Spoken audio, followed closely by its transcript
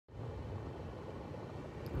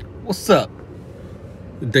What's up?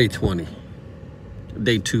 Day 20.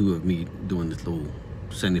 Day 2 of me doing this little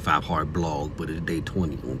 75 hard blog, but it's day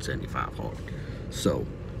 20 on 75 hard. So,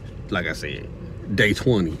 like I said, day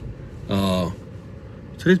 20.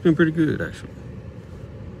 Today's been pretty good, actually.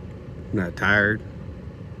 Not tired.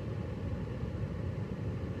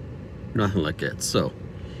 Nothing like that. So,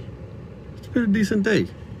 it's been a decent day.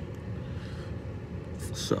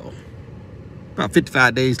 So, about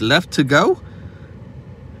 55 days left to go.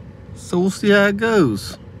 So we'll see how it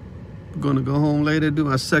goes. I'm gonna go home later, do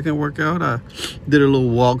my second workout. I did a little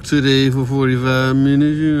walk today for 45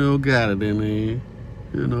 minutes, got it in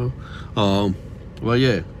there, Well,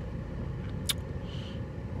 yeah,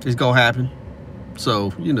 it's gonna happen.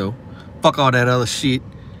 So, fuck all that other shit,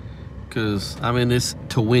 cause I'm in this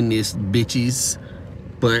to win this, bitches.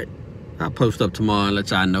 But I'll post up tomorrow and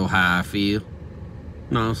let y'all know how I feel.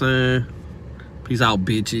 Know what I'm saying? Peace out,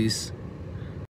 bitches.